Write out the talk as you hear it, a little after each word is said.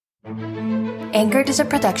Anchored is a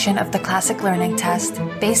production of the Classic Learning Test,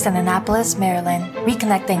 based in Annapolis, Maryland,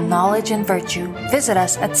 reconnecting knowledge and virtue. Visit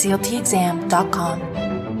us at cotexam.com.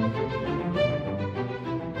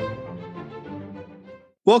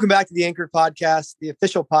 Welcome back to the Anchored Podcast, the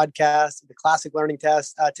official podcast of the Classic Learning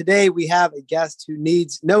Test. Today, we have a guest who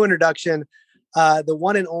needs no introduction, the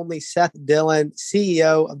one and only Seth Dillon,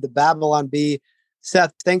 CEO of the Babylon Bee.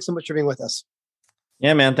 Seth, thanks so much for being with us.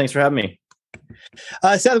 Yeah, man. Thanks for having me.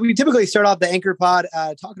 Seth, we typically start off the Anchor Pod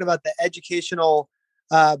talking about the educational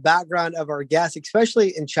background of our guests,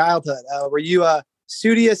 especially in childhood. Were you a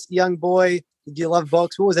studious young boy? Did you love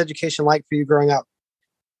books? What was education like for you growing up?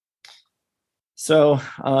 So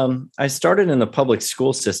I started in the public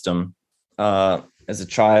school system as a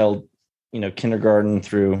child, kindergarten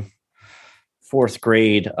through fourth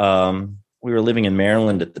grade. We were living in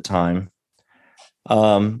Maryland at the time.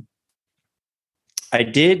 I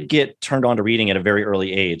did get turned on to reading at a very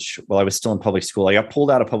early age while I was still in public school. I got pulled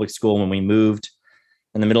out of public school when we moved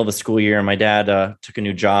in the middle of the school year. My dad took a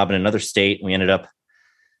new job in another state. We ended up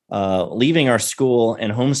leaving our school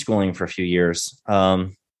and homeschooling for a few years.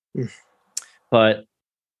 But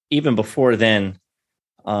even before then,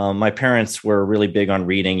 my parents were really big on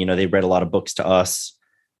reading. They read a lot of books to us.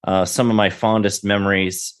 Some of my fondest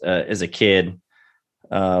memories as a kid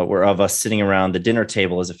were of us sitting around the dinner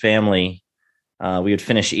table as a family. We would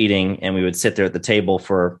finish eating and we would sit there at the table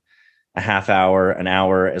for a half hour, an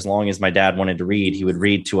hour. As long as my dad wanted to read, he would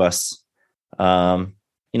read to us,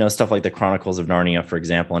 stuff like the Chronicles of Narnia, for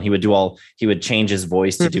example. And he would change his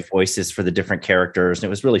voice to do voices for the different characters. And it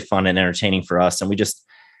was really fun and entertaining for us. And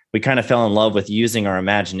we kind of fell in love with using our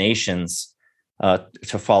imaginations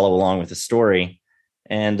to follow along with the story.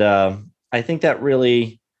 And I think that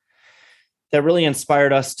really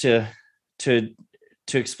inspired us to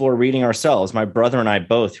explore reading ourselves. My brother and I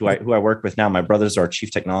both, who I work with now, my brother's our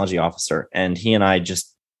chief technology officer, and he and I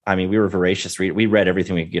we were voracious readers. We read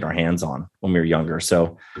everything we could get our hands on when we were younger.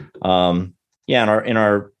 So, in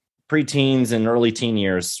our preteens and early teen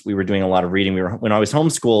years, we were doing a lot of reading. When I was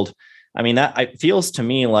homeschooled, it feels to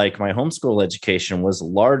me like my homeschool education was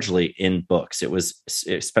largely in books.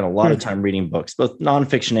 It spent a lot of time reading books, both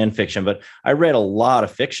nonfiction and fiction, but I read a lot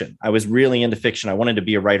of fiction. I was really into fiction. I wanted to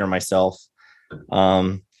be a writer myself.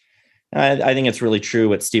 I think it's really true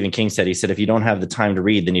what Stephen King said. He said, if you don't have the time to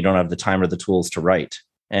read, then you don't have the time or the tools to write.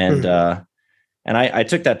 And I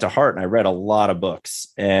took that to heart, and I read a lot of books,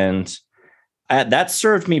 and that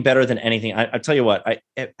served me better than anything. I tell you what,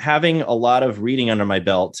 having a lot of reading under my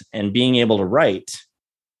belt and being able to write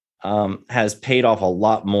has paid off a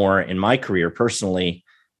lot more in my career personally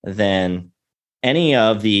than any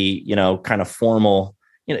of the, kind of formal,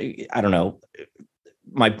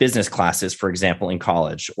 my business classes, for example, in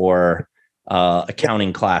college, or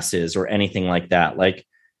accounting classes or anything like that. Like,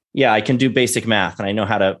 yeah, I can do basic math and I know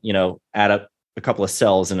how to, add up a couple of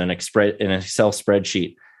cells in an Excel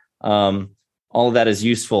spreadsheet. All of that is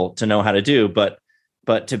useful to know how to do, but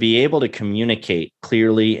to be able to communicate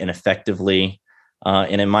clearly and effectively,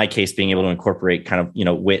 and in my case, being able to incorporate kind of,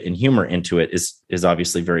 wit and humor into it is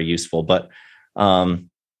obviously very useful. But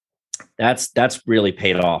that's really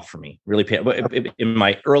paid off for me. Really paid in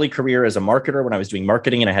my early career as a marketer, when I was doing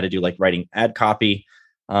marketing and I had to do like writing ad copy,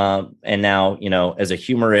 and now, as a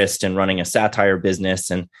humorist and running a satire business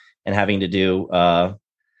and having to do,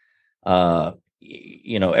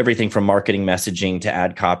 everything from marketing messaging to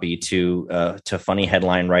ad copy to funny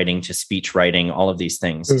headline writing to speech writing, all of these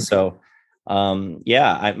things. So,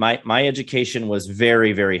 my education was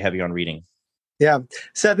very, very heavy on reading. Yeah.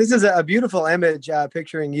 So this is a beautiful image,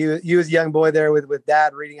 picturing you as a young boy there with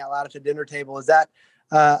dad reading out loud at the dinner table. Is that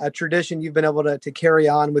a tradition you've been able to carry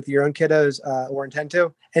on with your own kiddos or intend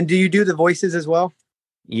to? And do you do the voices as well?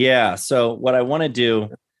 Yeah. So what I want to do,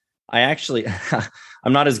 I actually,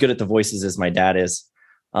 I'm not as good at the voices as my dad is.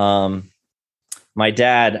 My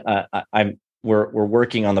dad, we're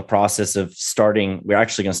working on the process of we're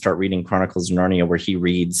actually going to start reading Chronicles of Narnia, where he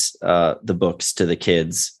reads the books to the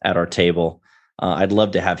kids at our table. I'd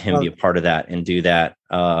love to have him be a part of that and do that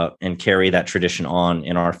and carry that tradition on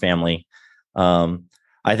in our family.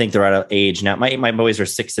 I think they're at an age now. My boys are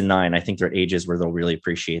 6 and 9. I think they're at ages where they'll really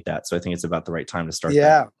appreciate that. So I think it's about the right time to start.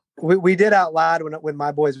 Yeah. We did out loud when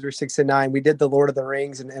my boys were 6 and 9. We did the Lord of the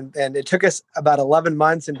Rings, and it took us about 11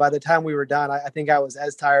 months. And by the time we were done, I think I was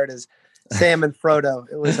as tired as Sam and Frodo.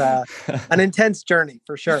 It was an intense journey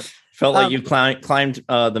for sure. Felt like you climbed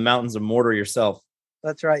the mountains of Mordor yourself.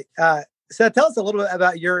 That's right. So tell us a little bit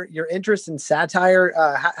about your interest in satire.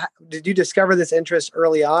 How did you discover this interest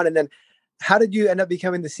early on? And then how did you end up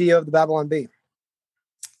becoming the CEO of the Babylon Bee?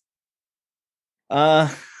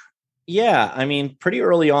 Yeah, I mean, pretty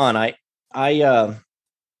early on, I uh,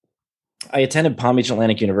 I attended Palm Beach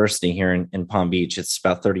Atlantic University here in Palm Beach. It's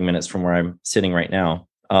about 30 minutes from where I'm sitting right now.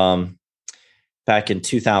 Back in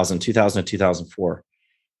 2000 to 2004.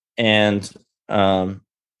 And while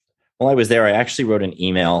I was there, I actually wrote an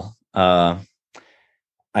email. I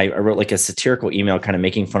wrote like a satirical email kind of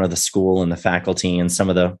making fun of the school and the faculty and some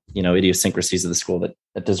of the, idiosyncrasies of the school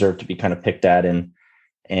that deserve to be kind of picked at.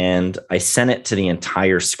 And I sent it to the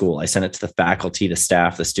entire school. I sent it to the faculty, the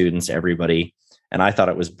staff, the students, everybody. And I thought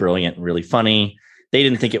it was brilliant and really funny. They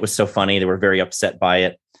didn't think it was so funny. They were very upset by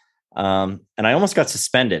it. And I almost got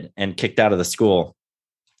suspended and kicked out of the school.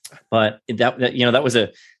 But that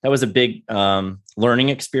was a big learning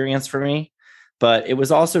experience for me. But it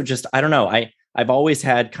was also just, I don't know. I've always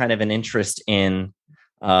had kind of an interest in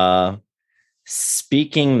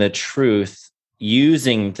speaking the truth,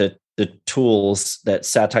 using the tools that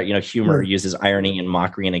satire, humor uses, irony and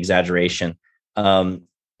mockery and exaggeration,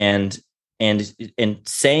 and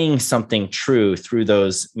saying something true through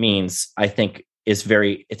those means, I think it's a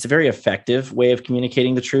very effective way of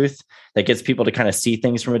communicating the truth that gets people to kind of see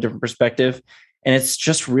things from a different perspective. And it's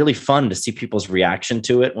just really fun to see people's reaction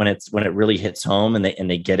to it when it really hits home and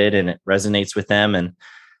they get it and it resonates with them. And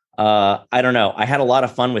I don't know, I had a lot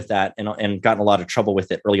of fun with that and got in a lot of trouble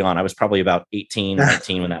with it early on. I was probably about 18,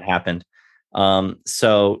 19 when that happened.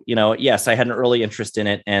 So, yes, I had an early interest in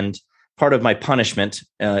it. And part of my punishment,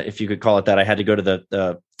 if you could call it that, I had to go to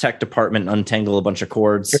the tech department and untangle a bunch of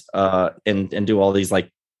cords and do all these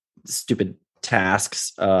like stupid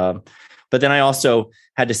tasks. But then I also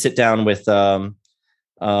had to sit down with one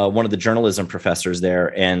of the journalism professors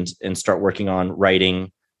there and start working on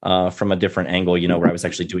writing from a different angle, where I was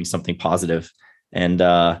actually doing something positive. And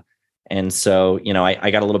so,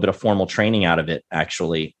 I got a little bit of formal training out of it,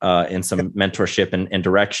 actually, and some mentorship and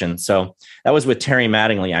direction. So that was with Terry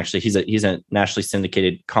Mattingly. Actually, he's a nationally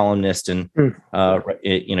syndicated columnist, and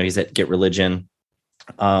he's at Get Religion.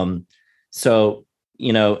 So,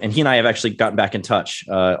 and he and I have actually gotten back in touch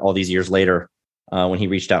all these years later when he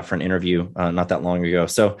reached out for an interview not that long ago.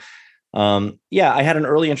 So, I had an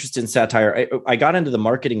early interest in satire. I got into the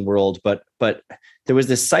marketing world, but there was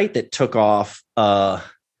this site that took off I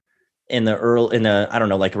don't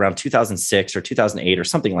know, like around 2006 or 2008 or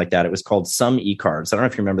something like that. It was called Some eCards. I don't know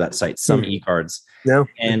if you remember that site, Some eCards. No.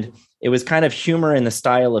 And it was kind of humor in the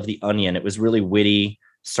style of The Onion. It was really witty,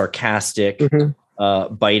 sarcastic,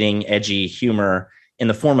 biting, edgy humor in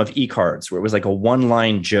the form of eCards, where it was like a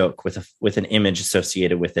one-line joke with an image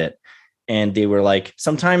associated with it. And they were like,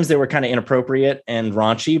 sometimes they were kind of inappropriate and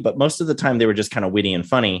raunchy, but most of the time they were just kind of witty and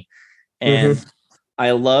funny. And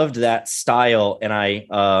I loved that style, and I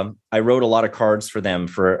wrote a lot of cards for them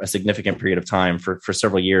for a significant period of time for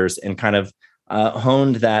several years, and kind of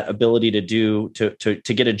honed that ability to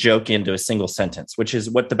get a joke into a single sentence, which is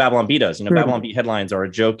what the Babylon Bee does. Babylon Bee headlines are a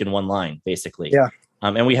joke in one line, basically. Yeah.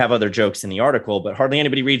 And we have other jokes in the article, but hardly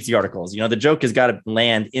anybody reads the articles. The joke has got to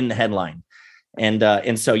land in the headline, and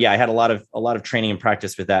so I had a lot of training and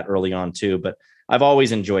practice with that early on too. But I've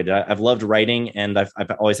always enjoyed it. I've loved writing, and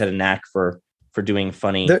I've always had a knack for doing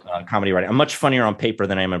funny comedy writing. I'm much funnier on paper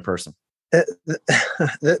than I am in person.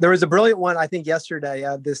 There was a brilliant one, I think yesterday,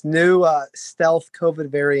 this new stealth COVID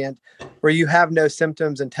variant where you have no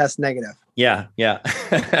symptoms and test negative. Yeah.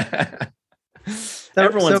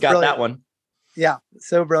 Everyone's got brilliant. That one. Yeah.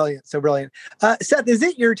 So brilliant. Seth, is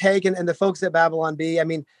it your take and the folks at Babylon Bee? I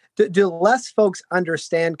mean, do less folks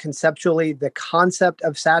understand conceptually the concept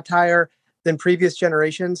of satire than previous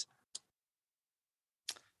generations?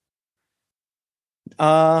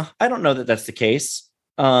 I don't know that that's the case.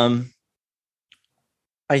 I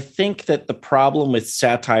think that the problem with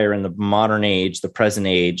satire in the modern age, the present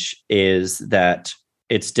age, is that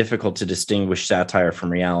it's difficult to distinguish satire from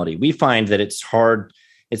reality. We find that it's hard.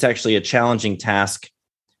 It's actually a challenging task.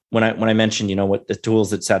 When I mentioned, what the tools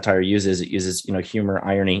that satire uses, it uses, humor,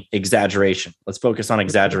 irony, exaggeration. Let's focus on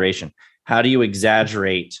exaggeration. How do you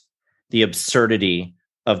exaggerate the absurdity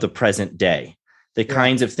of the present day? The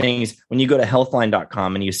kinds of things, when you go to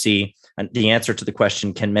healthline.com and you see the answer to the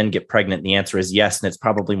question, can men get pregnant? The answer is yes. And it's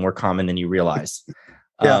probably more common than you realize.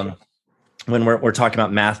 When we're talking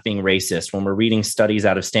about math being racist, when we're reading studies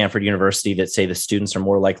out of Stanford University that say the students are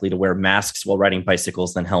more likely to wear masks while riding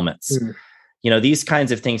bicycles than helmets. These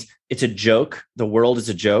kinds of things, it's a joke. The world is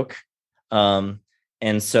a joke.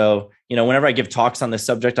 And so, whenever I give talks on this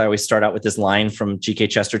subject, I always start out with this line from G.K.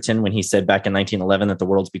 Chesterton when he said back in 1911 that the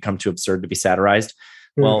world's become too absurd to be satirized.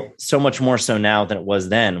 Well, so much more so now than it was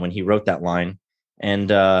then when he wrote that line. And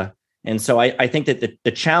so I think that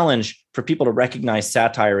the challenge for people to recognize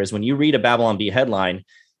satire is when you read a Babylon Bee headline,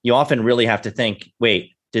 you often really have to think,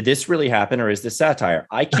 wait, did this really happen or is this satire?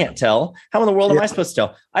 I can't tell. How in the world am I supposed to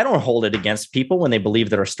tell? I don't hold it against people when they believe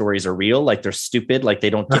that our stories are real, like they're stupid, like they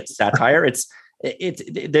don't get satire.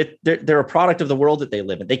 They're a product of the world that they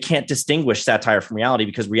live in. They can't distinguish satire from reality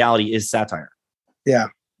because reality is satire. Yeah.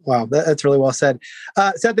 Wow. That's really well said.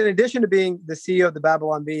 Seth, in addition to being the CEO of the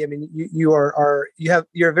Babylon Bee, I mean, you're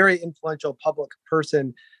a very influential public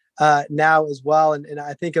person now as well. And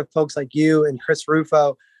I think of folks like you and Chris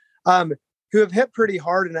Rufo, who have hit pretty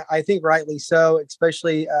hard, and I think rightly so,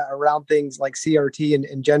 especially around things like CRT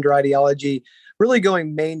and gender ideology, really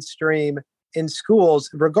going mainstream in schools,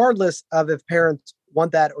 regardless of if parents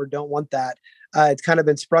want that or don't want that. It's kind of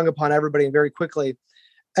been sprung upon everybody very quickly.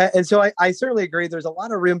 And so I certainly agree. There's a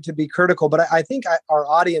lot of room to be critical, but I think our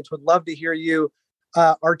audience would love to hear you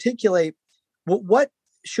articulate what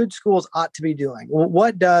should schools ought to be doing.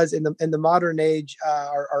 What does in the modern age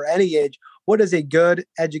or any age, what does a good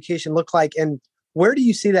education look like, and where do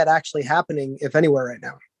you see that actually happening, if anywhere, right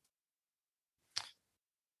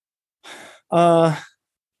now?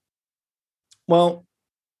 Well,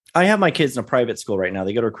 I have my kids in a private school right now.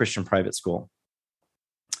 They go to a Christian private school,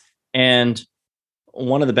 and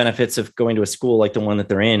one of the benefits of going to a school like the one that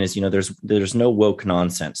they're in is, there's no woke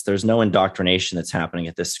nonsense. There's no indoctrination that's happening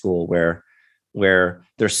at this school where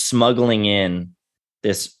they're smuggling in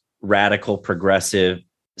this radical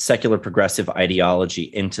secular progressive ideology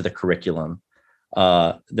into the curriculum.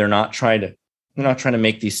 They're not trying to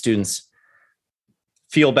make these students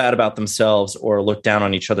feel bad about themselves or look down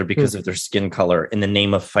on each other because of their skin color in the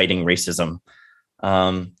name of fighting racism.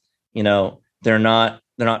 They're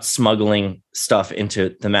not smuggling stuff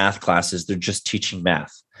into the math classes. They're just teaching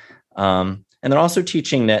math. And they're also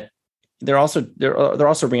teaching that they're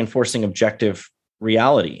also reinforcing objective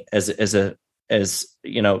reality as the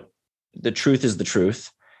truth is the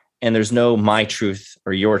truth. And there's no my truth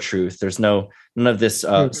or your truth. There's none of this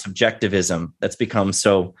subjectivism that's become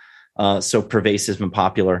so pervasive and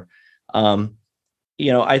popular.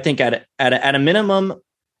 I think at a minimum,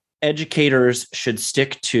 educators should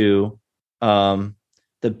stick to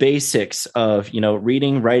the basics of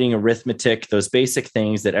reading, writing, arithmetic, those basic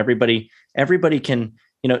things that everybody can.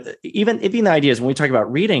 Even the ideas when we talk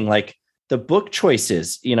about reading, like the book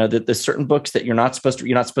choices, the certain books that you're not supposed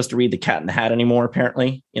to read The Cat in the Hat anymore.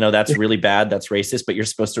 Apparently, that's really bad. That's racist. But you're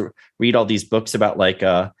supposed to read all these books about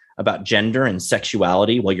about gender and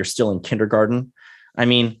sexuality while you're still in kindergarten. I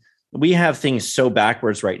mean, we have things so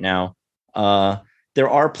backwards right now. There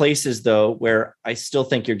are places though where I still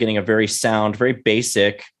think you're getting a very sound, very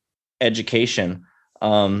basic education.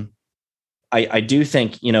 I do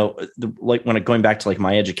think, going back to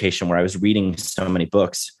my education where I was reading so many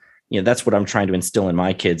books, that's what I'm trying to instill in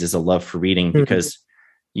my kids is a love for reading, because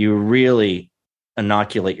you really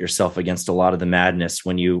inoculate yourself against a lot of the madness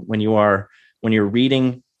when you're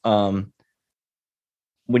reading,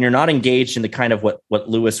 when you're not engaged in the kind of what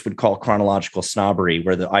Lewis would call chronological snobbery,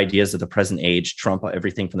 where the ideas of the present age trump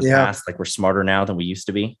everything from the past, like we're smarter now than we used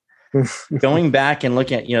to be. Going back and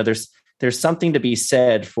looking at, there's something to be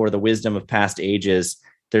said for the wisdom of past ages.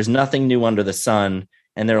 There's nothing new under the sun.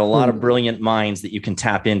 And there are a lot of brilliant minds that you can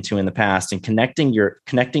tap into in the past, and connecting your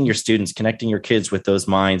students, connecting your kids with those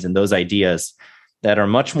minds and those ideas that are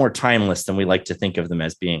much more timeless than we like to think of them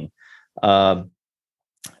as being.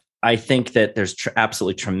 I think that there's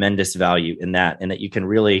absolutely tremendous value in that, and that you can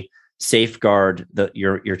really safeguard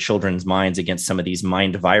your children's minds against some of these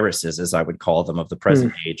mind viruses, as I would call them, of the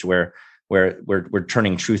present age, where we're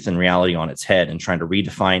turning truth and reality on its head and trying to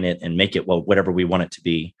redefine it and make it whatever we want it to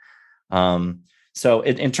be. So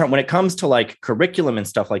when it comes to curriculum and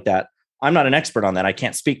stuff like that, I'm not an expert on that. I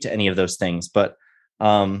can't speak to any of those things, but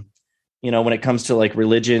when it comes to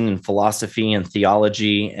religion and philosophy and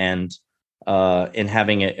theology and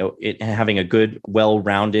having a good,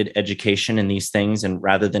 well-rounded education in these things, and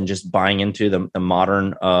rather than just buying into the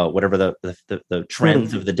modern, whatever the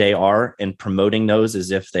trends of the day are, and promoting those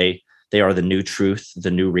as if they are the new truth,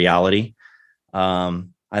 the new reality. I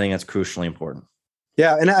think that's crucially important.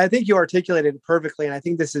 Yeah. And I think you articulated it perfectly. And I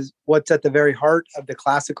think this is what's at the very heart of the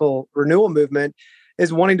classical renewal movement,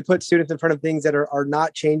 is wanting to put students in front of things that are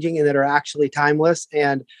not changing and that are actually timeless.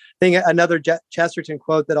 And I think another Chesterton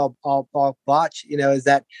quote that I'll botch, is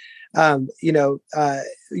that, you don't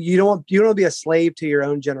want to be a slave to your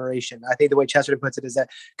own generation. I think the way Chesterton puts it is that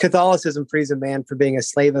Catholicism frees a man from being a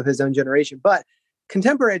slave of his own generation, but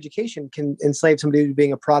contemporary education can enslave somebody to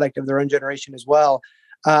being a product of their own generation as well.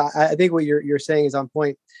 I think what you're saying is on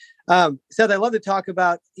point. Seth, I'd love to talk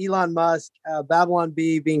about Elon Musk, Babylon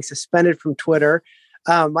Bee being suspended from Twitter.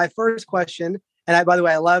 My first question, and by the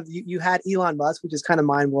way, I love you had Elon Musk, which is kind of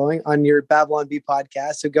mind blowing, on your Babylon Bee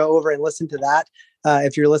podcast. So go over and listen to that.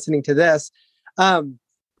 if you're listening to this.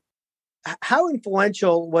 How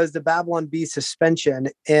influential was the Babylon Bee suspension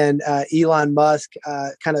and Elon Musk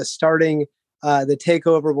kind of starting the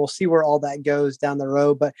takeover? We'll see where all that goes down the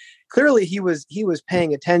road, but clearly he was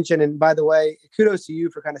paying attention. And by the way, kudos to you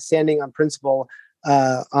for kind of standing on principle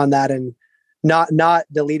on that and not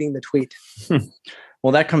deleting the tweet.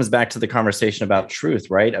 Well, that comes back to the conversation about truth,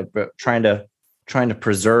 right? About trying to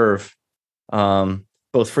preserve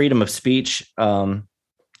both freedom of speech,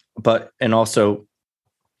 but and also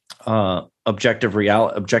objective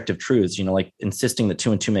truths, like insisting that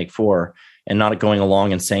 2 and 2 make 4 and not going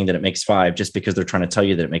along and saying that it makes 5 just because they're trying to tell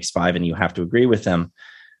you that it makes 5 and you have to agree with them.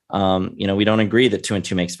 We don't agree that 2 and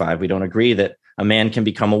 2 makes 5. We don't agree that a man can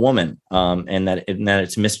become a woman, and that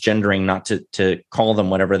it's misgendering not to call them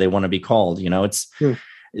whatever they want to be called. It's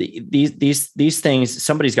these things,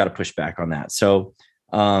 somebody's got to push back on that. So,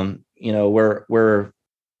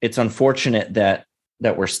 it's unfortunate that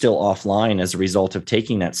we're still offline as a result of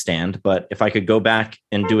taking that stand. But if I could go back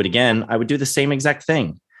and do it again, I would do the same exact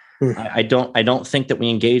thing. I don't think that we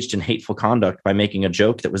engaged in hateful conduct by making a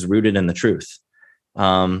joke that was rooted in the truth.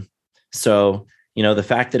 So, the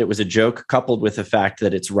fact that it was a joke coupled with the fact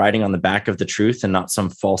that it's riding on the back of the truth and not some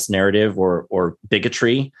false narrative or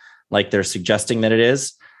bigotry, like they're suggesting that it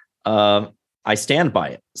is, I stand by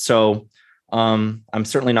it. So I'm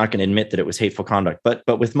certainly not going to admit that it was hateful conduct.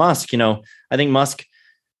 But with Musk, I think Musk,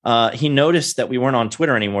 he noticed that we weren't on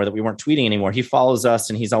Twitter anymore, that we weren't tweeting anymore. He follows us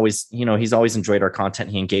and he's always enjoyed our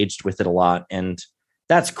content. He engaged with it a lot. And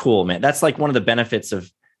that's cool, man. That's like one of the benefits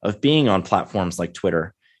of being on platforms like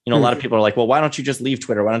Twitter. A lot of people are like, well, why don't you just leave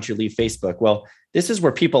Twitter? Why don't you leave Facebook? Well, this is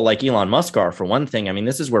where people like Elon Musk are, for one thing. I mean,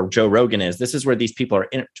 this is where Joe Rogan is. This is where these people are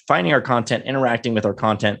finding our content, interacting with our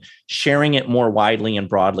content, sharing it more widely and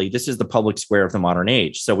broadly. This is the public square of the modern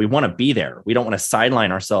age. So we want to be there. We don't want to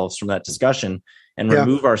sideline ourselves from that discussion and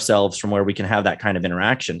remove ourselves from where we can have that kind of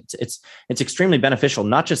interaction. It's extremely beneficial,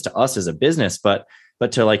 not just to us as a business, but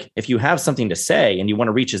to, like, if you have something to say and you want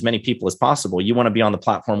to reach as many people as possible, you want to be on the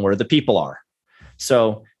platform where the people are.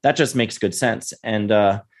 So that just makes good sense. And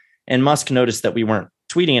Musk noticed that we weren't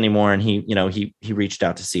tweeting anymore, and he reached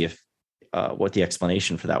out to see if what the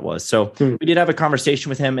explanation for that was. So we did have a conversation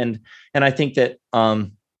with him, and I think that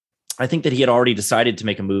he had already decided to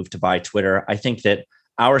make a move to buy Twitter. I think that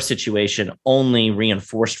our situation only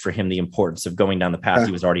reinforced for him the importance of going down the path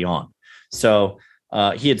he was already on. So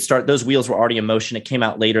those wheels were already in motion. It came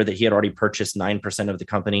out later that he had already purchased 9% of the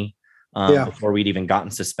company before we'd even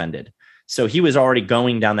gotten suspended. So he was already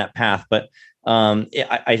going down that path, but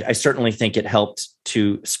I certainly think it helped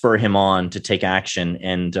to spur him on to take action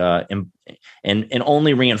and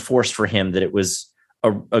only reinforce for him that it was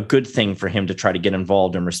a good thing for him to try to get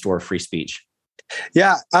involved and restore free speech.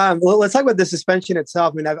 Yeah. Well, let's talk about the suspension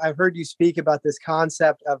itself. I mean, I've heard you speak about this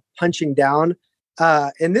concept of punching down.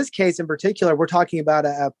 In this case in particular, we're talking about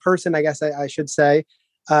a person, I guess I should say,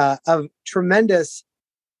 of tremendous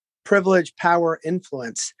privilege, power,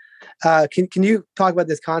 influence. Can you talk about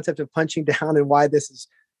this concept of punching down and why this is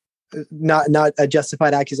not a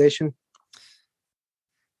justified accusation?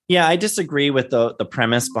 Yeah, I disagree with the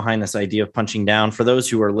premise behind this idea of punching down. For those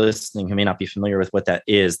who are listening who may not be familiar with what that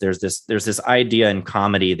is, there's this idea in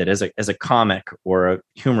comedy that as a comic or a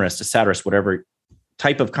humorist, a satirist, whatever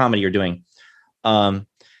type of comedy you're doing, that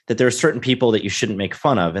there are certain people that you shouldn't make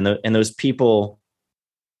fun of, and those people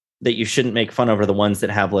that you shouldn't make fun of are the ones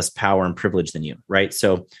that have less power and privilege than you, right?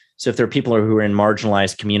 So if there are people who are in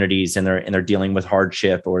marginalized communities and they're dealing with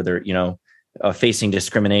hardship, or they're facing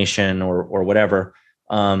discrimination or whatever,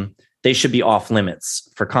 they should be off limits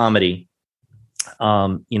for comedy.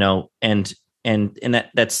 And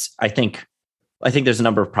that's I think there's a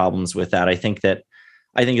number of problems with that. I think that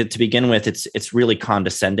to begin with, it's really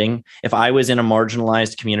condescending. If I was in a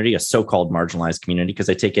marginalized community, a so-called marginalized community, because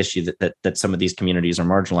I take issue that some of these communities are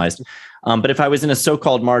marginalized. But if I was in a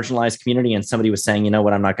so-called marginalized community and somebody was saying, you know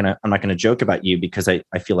what, I'm not gonna joke about you because I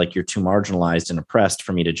feel like you're too marginalized and oppressed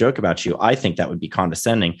for me to joke about you, I think that would be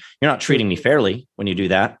condescending. You're not treating me fairly when you do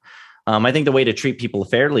that. I think the way to treat people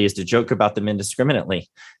fairly is to joke about them indiscriminately,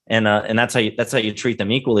 and that's how you treat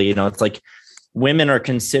them equally. It's like women are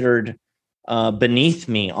considered beneath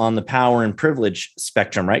me on the power and privilege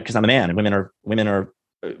spectrum, right? Because I'm a man, and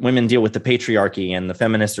women deal with the patriarchy, and the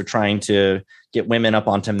feminists are trying to get women up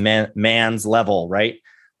onto man's level, right?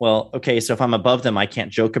 Well, okay, so if I'm above them, I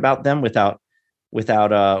can't joke about them without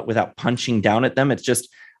punching down at them. It's just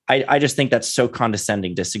I just think that's so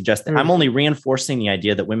condescending to suggest that I'm only reinforcing the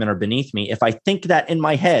idea that women are beneath me if I think that in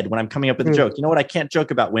my head when I'm coming up with a joke. You know what? I can't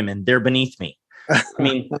joke about women; they're beneath me. I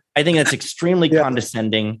mean, I think that's extremely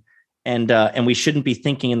condescending. and we shouldn't be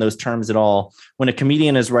thinking in those terms at all. When a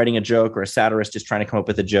comedian is writing a joke or a satirist is trying to come up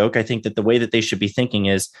with a joke, I think that the way that they should be thinking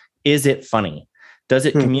is it funny? Does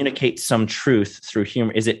it communicate some truth through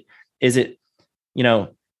humor? Is it,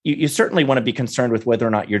 you certainly want to be concerned with whether or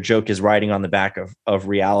not your joke is riding on the back of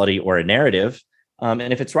reality or a narrative. And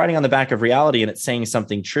if it's riding on the back of reality and it's saying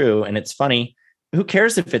something true and it's funny, who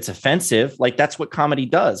cares if it's offensive? Like, that's what comedy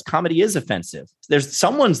does. Comedy is offensive.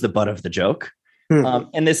 Someone's the butt of the joke.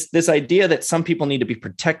 And this idea that some people need to be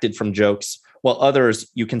protected from jokes while others,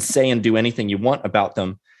 you can say and do anything you want about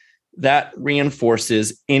them, that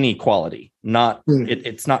reinforces inequality.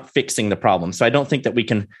 It's not fixing the problem. So I don't think that we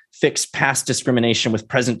can fix past discrimination with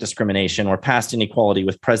present discrimination or past inequality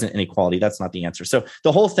with present inequality. That's not the answer. So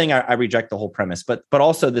the whole thing, I reject the whole premise, but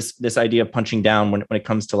also this idea of punching down when it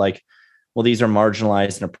comes to like, well, these are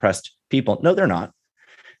marginalized and oppressed people. No, they're not.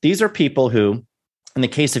 These are people who, in the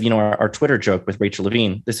case of, our Twitter joke with Rachel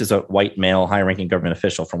Levine, this is a white male, high-ranking government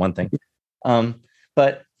official for one thing.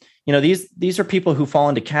 But these are people who fall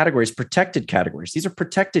into categories, protected categories. These are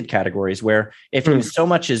protected categories where if you so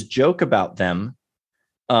much as joke about them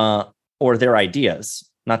or their ideas,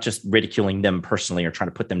 not just ridiculing them personally or trying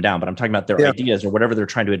to put them down, but I'm talking about their ideas or whatever they're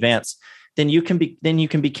trying to advance, then you can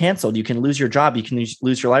be canceled. You can lose your job. You can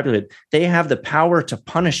lose your livelihood. They have the power to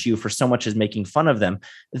punish you for so much as making fun of them.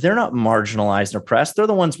 They're not marginalized and oppressed. They're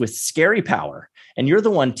the ones with scary power. And you're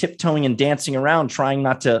the one tiptoeing and dancing around, trying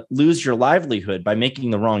not to lose your livelihood by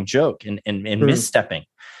making the wrong joke and misstepping.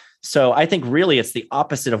 So I think really it's the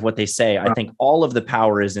opposite of what they say. I think all of the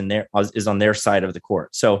power is on their side of the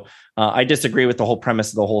court. So I disagree with the whole premise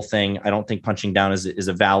of the whole thing. I don't think punching down is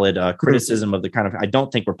a valid criticism of the kind of, I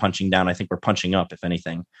don't think we're punching down. I think we're punching up, if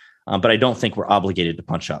anything. But I don't think we're obligated to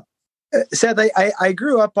punch up. Seth, I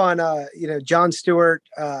grew up on, Jon Stewart,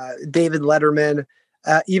 David Letterman,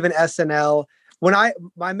 even SNL.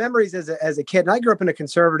 My memories as a kid, and I grew up in a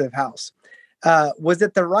conservative house, was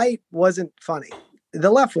that the right wasn't funny. The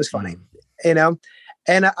left was funny, and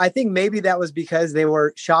I think maybe that was because they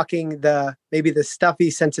were shocking the stuffy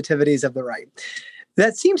sensitivities of the right.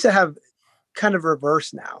 That seems to have kind of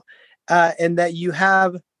reversed now, and that you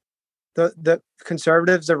have the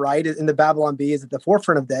conservatives, the right, and the Babylon Bee is at the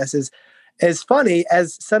forefront of this. Is as funny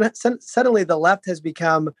as suddenly the left has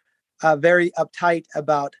become very uptight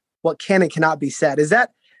about what can and cannot be said. Is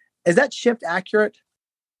that shift accurate?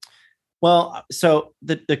 Well, so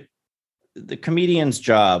the comedian's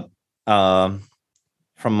job, from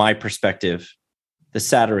my perspective, the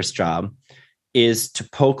satirist's job, is to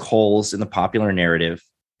poke holes in the popular narrative,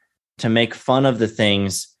 to make fun of the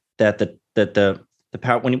things that the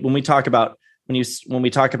power. When we talk about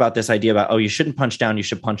this idea about, you shouldn't punch down, you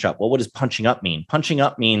should punch up. Well, what does punching up mean? Punching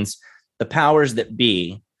up means the powers that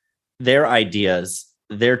be, their ideas,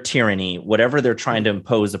 their tyranny, whatever they're trying to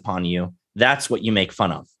impose upon you. That's what you make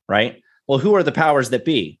fun of, right? Well, who are the powers that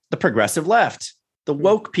be? The progressive left, the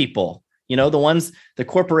woke people, the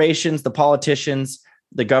corporations, the politicians,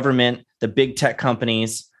 the government, the big tech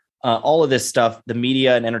companies, all of this stuff, the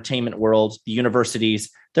media and entertainment world, the universities,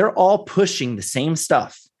 they're all pushing the same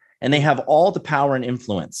stuff. And they have all the power and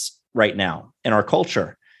influence right now in our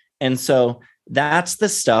culture. And so that's the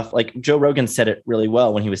stuff, like Joe Rogan said it really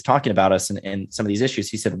well when he was talking about us and some of these issues.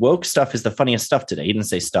 He said, woke stuff is the funniest stuff today. He didn't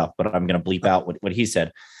say stuff, but I'm going to bleep out what he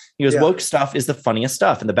said. He goes, woke stuff is the funniest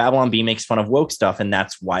stuff. And the Babylon Bee makes fun of woke stuff. And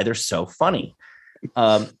that's why they're so funny.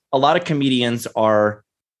 A lot of comedians are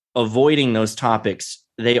avoiding those topics.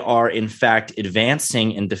 They are, in fact,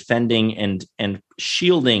 advancing and defending and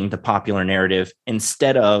shielding the popular narrative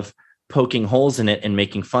instead of poking holes in it and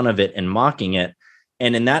making fun of it and mocking it.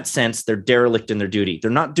 And in that sense, they're derelict in their duty. They're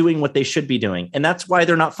not doing what they should be doing. And that's why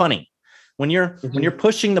they're not funny. When you're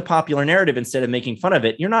pushing the popular narrative instead of making fun of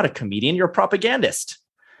it, you're not a comedian, you're a propagandist.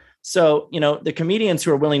 So, the comedians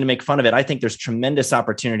who are willing to make fun of it, I think there's tremendous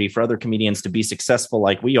opportunity for other comedians to be successful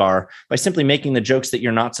like we are by simply making the jokes that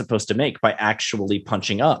you're not supposed to make, by actually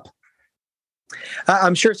punching up.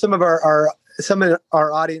 I'm sure some of our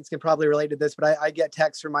audience can probably relate to this, but I get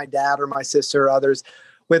texts from my dad or my sister or others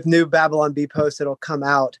with new Babylon Bee posts that'll come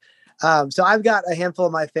out. So I've got a handful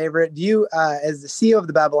of my favorite. Do you, as the CEO of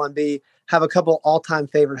the Babylon Bee, have a couple all-time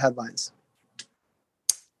favorite headlines?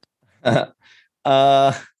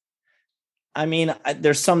 I mean,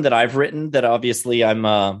 there's some that I've written that obviously I'm,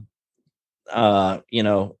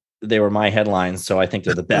 they were my headlines, so I think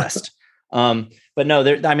they're the best. But no,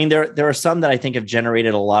 there are some that I think have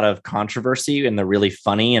generated a lot of controversy and they're really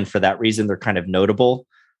funny. And for that reason, they're kind of notable.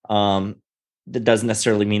 That doesn't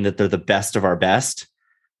necessarily mean that they're the best of our best.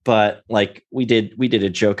 but like we did a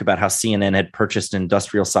joke about how CNN had purchased an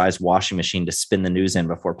industrial sized washing machine to spin the news in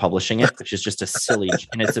before publishing it, which is just a silly,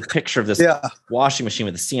 and it's a picture of this washing machine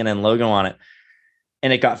with the CNN logo on it.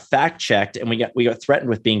 And it got fact checked, and we got threatened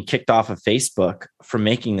with being kicked off of Facebook for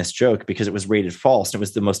making this joke because it was rated false. It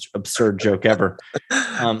was the most absurd joke ever.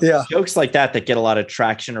 Jokes like that get a lot of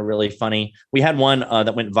traction are really funny. We had one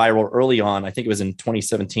that went viral early on. I think it was in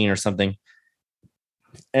 2017 or something.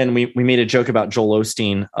 And we made a joke about Joel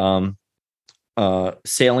Osteen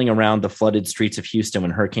sailing around the flooded streets of Houston when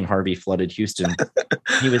Hurricane Harvey flooded Houston.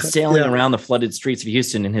 He was sailing around the flooded streets of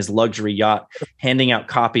Houston in his luxury yacht, handing out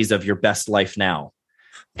copies of Your Best Life Now.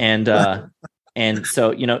 And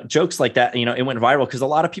so, jokes like that, it went viral because a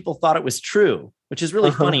lot of people thought it was true, which is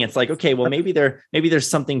really funny. It's like, okay, well, maybe there's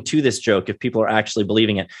something to this joke if people are actually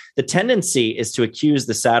believing it. The tendency is to accuse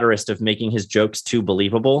the satirist of making his jokes too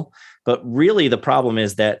believable. But really the problem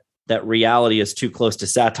is that reality is too close to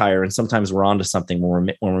satire. And sometimes we're onto something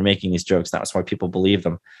when we're making these jokes. That's why people believe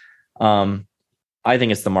them. I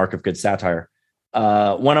think it's the mark of good satire.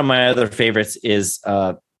 One of my other favorites is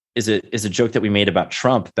a joke that we made about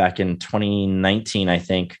Trump back in 2019. I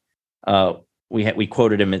think we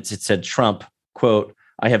quoted him. It said, Trump, quote,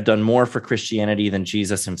 "I have done more for Christianity than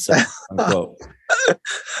Jesus himself," unquote.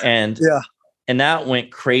 And that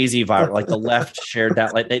went crazy viral. Like the left shared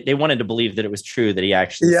that. Like they wanted to believe that it was true that he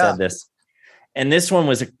actually said this. And this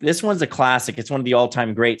one's a classic. It's one of the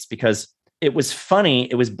all-time greats because it was funny.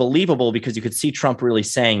 It was believable because you could see Trump really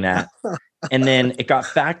saying that. And then it got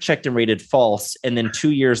fact checked and rated false. And then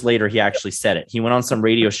 2 years later, he actually said it. He went on some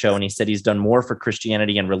radio show and he said he's done more for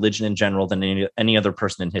Christianity and religion in general than any other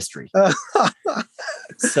person in history.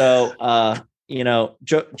 So,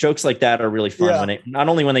 jokes like that are really fun not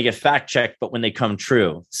only when they get fact checked, but when they come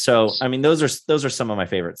true. So, I mean, those are some of my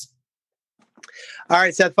favorites. All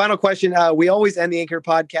right, Seth, final question. We always end the Anchor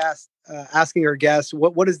podcast asking our guests,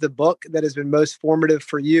 what is the book that has been most formative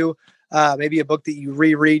for you? Maybe a book that you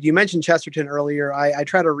reread. You mentioned Chesterton earlier. I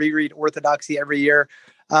try to reread Orthodoxy every year.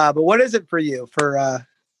 But what is it for you, for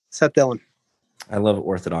Seth Dillon? I love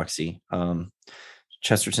Orthodoxy.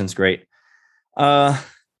 Chesterton's great.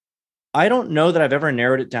 I don't know that I've ever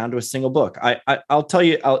narrowed it down to a single book. I'll tell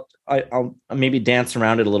you, I'll maybe dance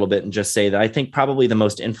around it a little bit and just say that I think probably the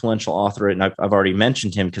most influential author, and I've already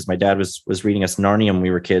mentioned him because my dad was reading us Narnia when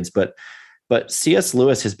we were kids, but C.S.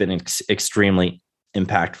 Lewis has been extremely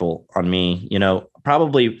impactful on me.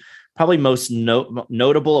 Probably most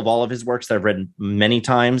notable of all of his works that I've read many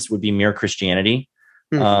times would be Mere Christianity.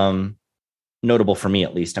 Notable for me,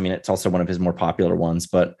 at least. I mean, it's also one of his more popular ones,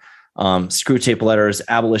 but Screwtape Letters,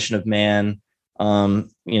 Abolition of Man, some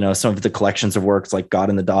of the collections of works like God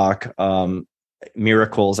in the Dock,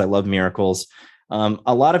 Miracles. I love Miracles.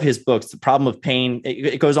 A lot of his books, The Problem of Pain,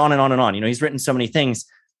 it goes on and on and on. He's written so many things,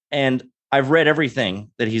 and I've read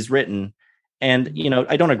everything that he's written. And,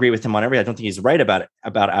 I don't agree with him on everything. I don't think he's right about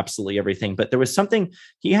absolutely everything, but there was something,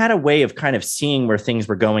 he had a way of kind of seeing where things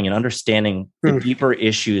were going and understanding the deeper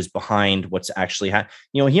issues behind what's actually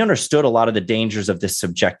happening. He understood a lot of the dangers of this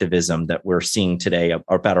subjectivism that we're seeing today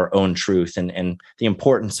about our own truth and the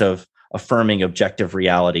importance of affirming objective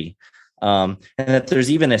reality. And that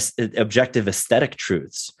there's even objective aesthetic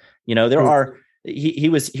truths. He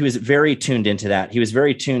was very tuned into that. He was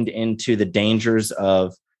very tuned into the dangers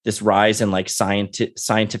of this rise in like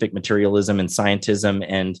scientific materialism and scientism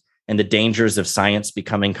and the dangers of science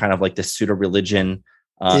becoming kind of like this pseudo religion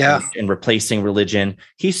and replacing religion.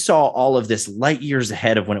 He saw all of this light years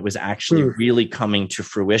ahead of when it was actually really coming to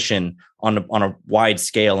fruition on a wide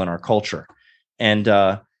scale in our culture. And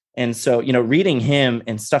so, reading him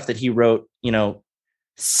and stuff that he wrote,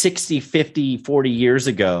 60, 50, 40 years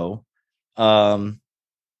ago,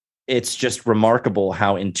 it's just remarkable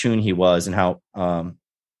how in tune he was and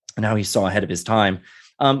how he saw ahead of his time.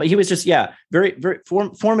 But he was just, very, very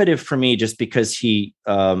formative for me just because he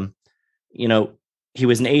was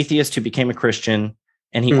an atheist who became a Christian,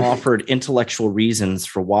 and he offered intellectual reasons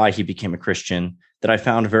for why he became a Christian that I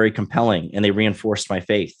found very compelling, and they reinforced my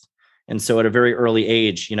faith. And so at a very early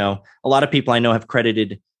age, a lot of people I know have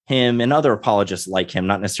credited him and other apologists like him,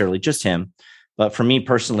 not necessarily just him, but for me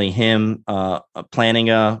personally, him,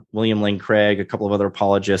 Plantinga, William Lane Craig, a couple of other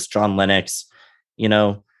apologists, John Lennox,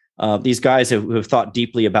 these guys who have thought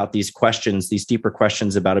deeply about these questions, these deeper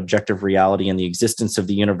questions about objective reality and the existence of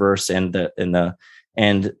the universe and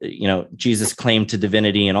Jesus' claim to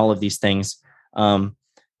divinity and all of these things.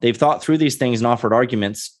 They've thought through these things and offered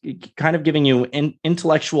arguments, kind of giving you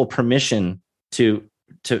intellectual permission to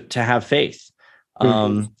have faith.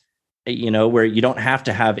 Where you don't have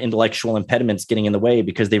to have intellectual impediments getting in the way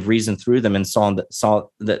because they've reasoned through them and saw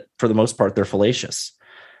that for the most part they're fallacious.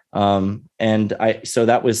 So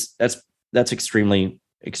that's extremely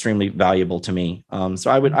valuable to me.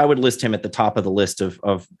 So I would list him at the top of the list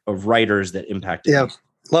of writers that impacted me.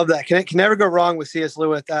 Love that. Can never go wrong with C.S.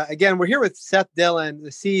 Lewis. Again, we're here with Seth Dillon,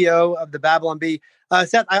 the CEO of the Babylon Bee.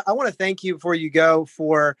 Seth, I want to thank you before you go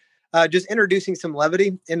for just introducing some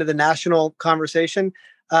levity into the national conversation.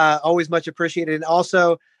 Always much appreciated. And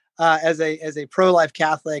also, as a pro-life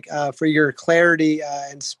Catholic, for your clarity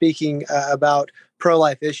and speaking about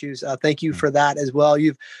pro-life issues. Thank you for that as well.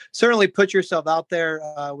 You've certainly put yourself out there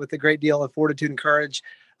with a great deal of fortitude and courage.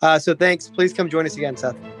 So thanks. Please come join us again,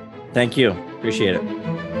 Seth. Thank you. Appreciate it.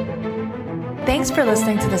 Thanks for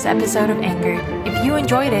listening to this episode of Anchored. If you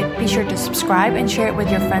enjoyed it, be sure to subscribe and share it with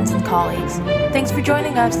your friends and colleagues. Thanks for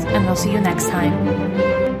joining us, and we'll see you next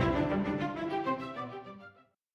time.